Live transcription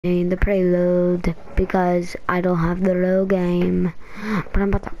in the prelude because I don't have the low game. But I'm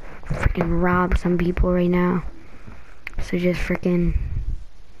about to freaking rob some people right now. So just freaking,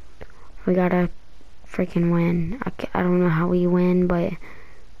 we gotta freaking win. I don't know how we win, but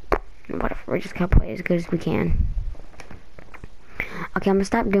whatever. We're just gonna play as good as we can. Okay, I'm gonna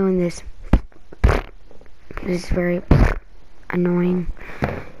stop doing this. This is very annoying.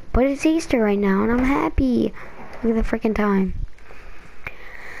 But it's Easter right now, and I'm happy. Look at the freaking time.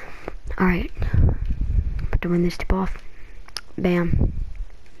 Alright. About to win this tip off. Bam.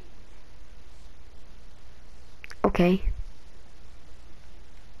 Okay.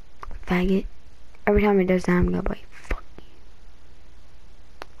 Faggot. Every time it does that, I'm gonna be like, fuck you.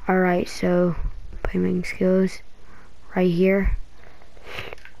 Alright, so, playmaking skills. Right here.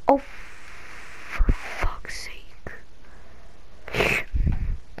 Oh, for fuck's sake.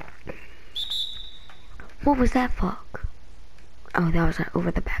 What was that fuck? Oh, that was an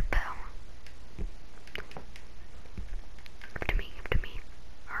over the back bell. Give it to me, give it to me.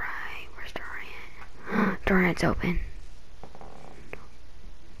 Alright, where's Durant? Durant's open.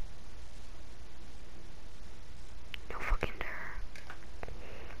 No fucking dare.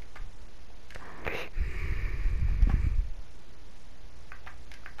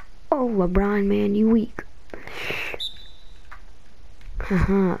 Oh, LeBron, man, you weak.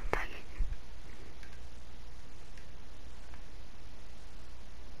 Haha,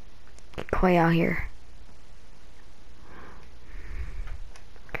 Clay out here.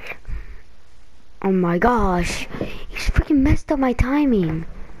 Oh my gosh. He's freaking messed up my timing.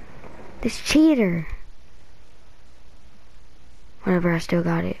 This cheater. Whatever, I still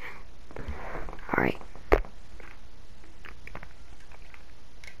got it. Alright.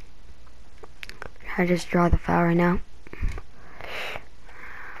 I just draw the foul right now.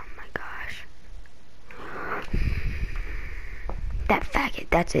 Oh my gosh. That faggot,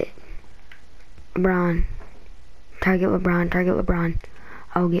 that's it. LeBron. Target LeBron, target LeBron.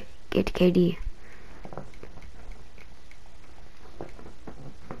 I'll get to KD.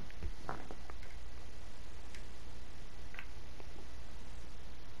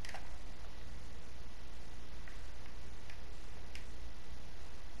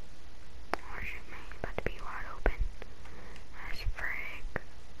 About to be wide open. That's frick.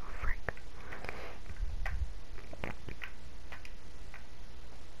 Oh, frick.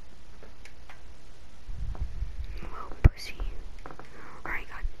 Little pussy. Alright,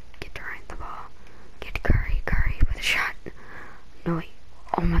 get Durant the ball. Get Curry with a shot. No, wait.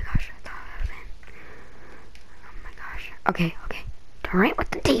 Oh my gosh, I thought I was in. Oh my gosh. Okay. Durant with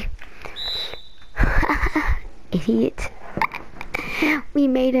the D. Idiot. We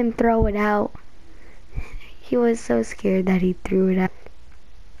made him throw it out. He was so scared that he threw it out.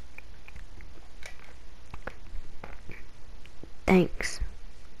 Thanks.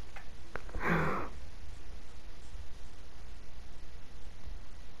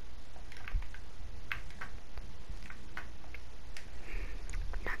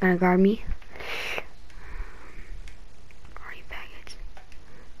 Not gonna guard me. Are you faggots?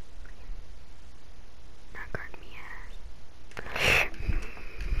 Not guard me ass.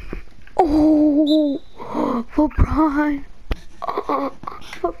 Oh, LeBron. Oh,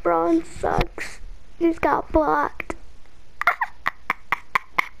 LeBron sucks. He just got blocked.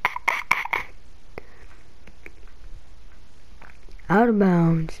 Out of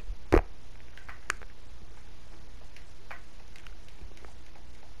bounds.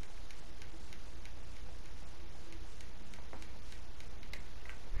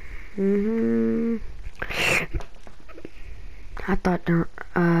 I thought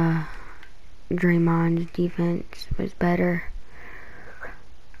Draymond's defense was better.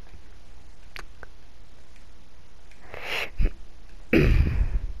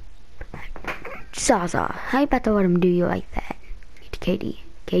 Zaza, how you about to let him do you like that? KD.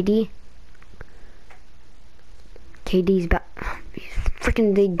 KD's about.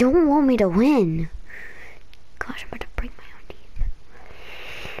 Freaking, they don't want me to win. Gosh, I'm about to break my own teeth.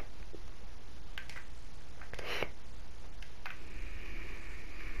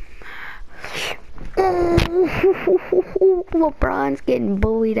 Oh, LeBron's getting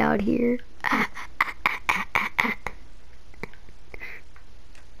bullied out here.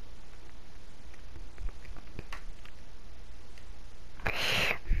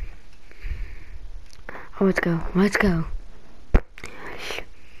 Oh, let's go.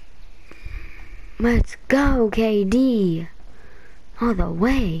 Let's go, KD. All the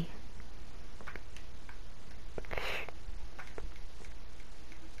way.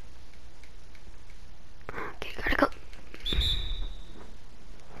 Okay, gotta go.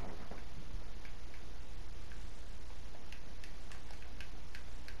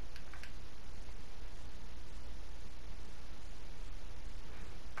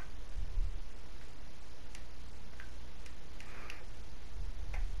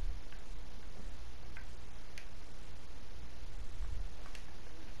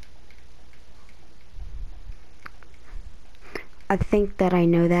 I think that I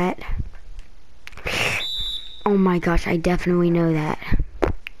know that. Oh my gosh, I definitely know that.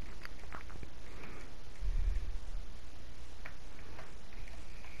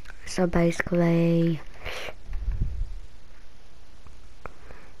 So basically,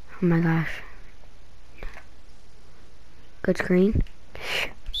 oh my gosh. Good screen,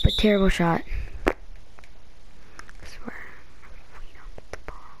 but terrible shot. I swear, we don't get the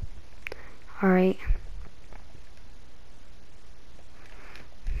ball. Alright.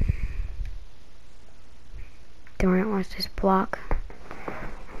 Durant wants this block. Oh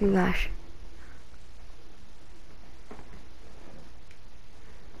my gosh.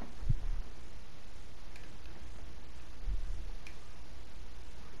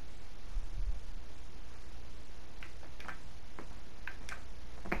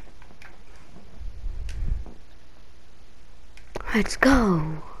 Let's go.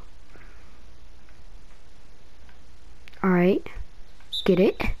 Alright. Get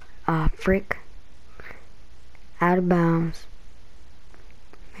it? Ah, frick. Out of bounds.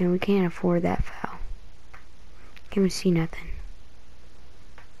 Man, we can't afford that foul. Can't even see nothing.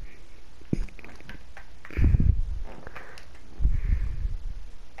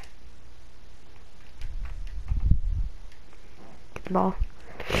 Get the ball.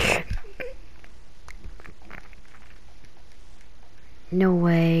 No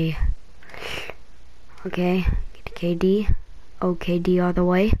way. Okay, get to KD. Oh, KD all the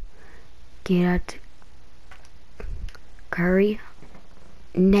way. Get out to Curry.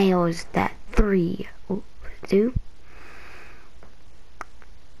 Nails that 3. Oh, 2.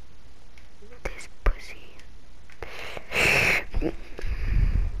 This pussy.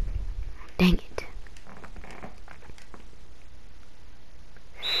 Dang it.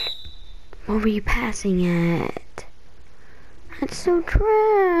 What were you passing at? That's so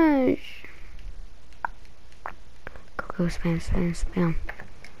trash. Go, spam, spam, spam.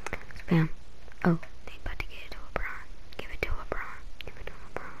 Spam. Oh, they about to get it to LeBron. Give it to LeBron. Give it to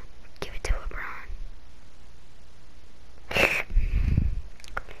LeBron. Give it to LeBron.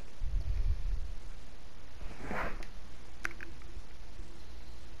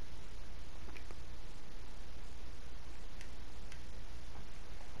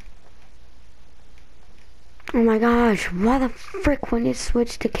 Oh my gosh, why the frick when it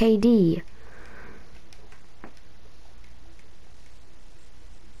switched to KD?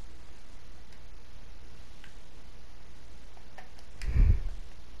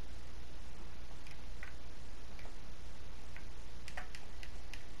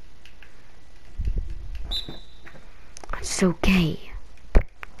 It's okay.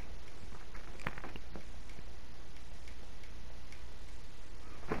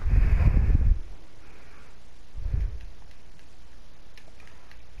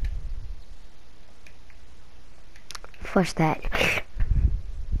 Flush that.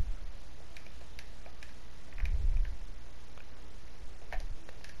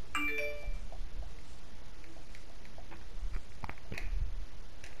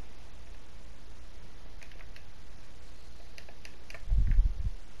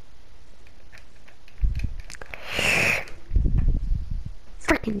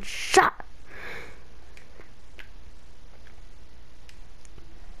 Freaking shot.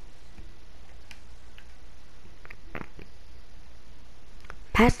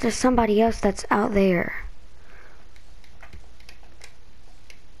 Pass to somebody else that's out there.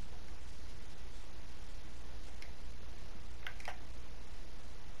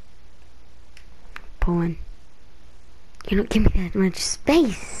 Pulling. You don't give me that much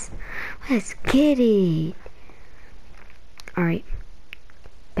space. Let's get it. Alright.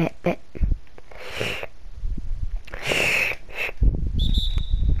 Bet.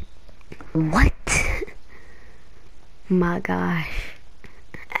 What? My gosh.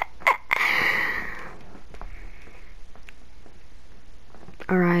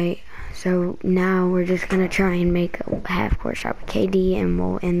 Alright, so now we're just gonna try and make a half-court shot with KD and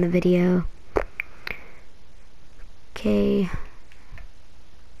we'll end the video. Okay.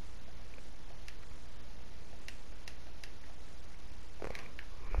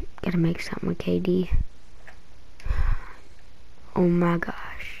 Gotta make something with KD. Oh my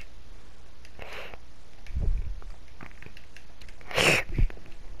gosh.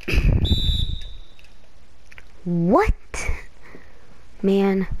 What?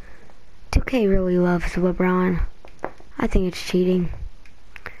 Man, 2K really loves LeBron. I think it's cheating.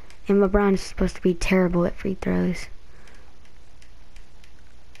 And LeBron is supposed to be terrible at free throws.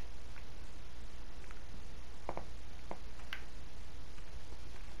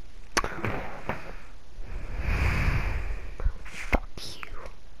 Fuck you.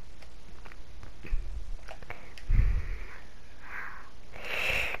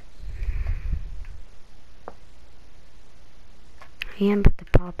 Yeah, I'm about to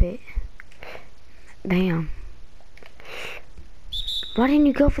pop it. Bam. Why didn't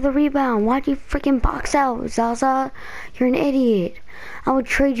you go for the rebound? Why'd you freaking box out, Zaza? You're an idiot. I would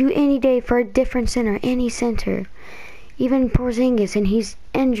trade you any day for a different center, any center. Even Porzingis, and he's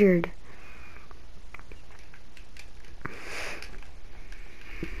injured.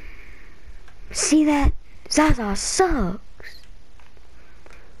 See that? Zaza sucks.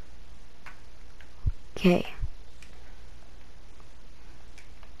 Okay.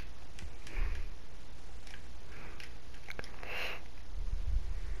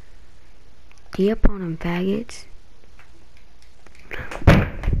 D up on him, faggots.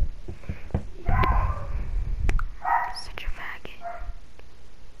 Such a faggot.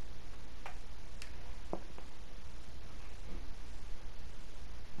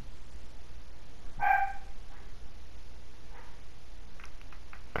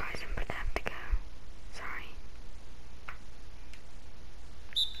 Guys, I'm gonna have to go. Sorry.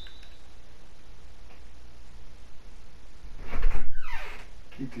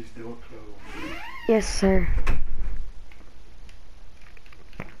 Keep this door closed. Yes, sir.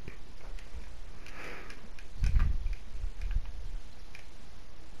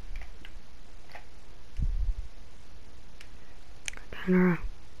 In a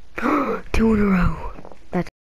row. 2 in a row.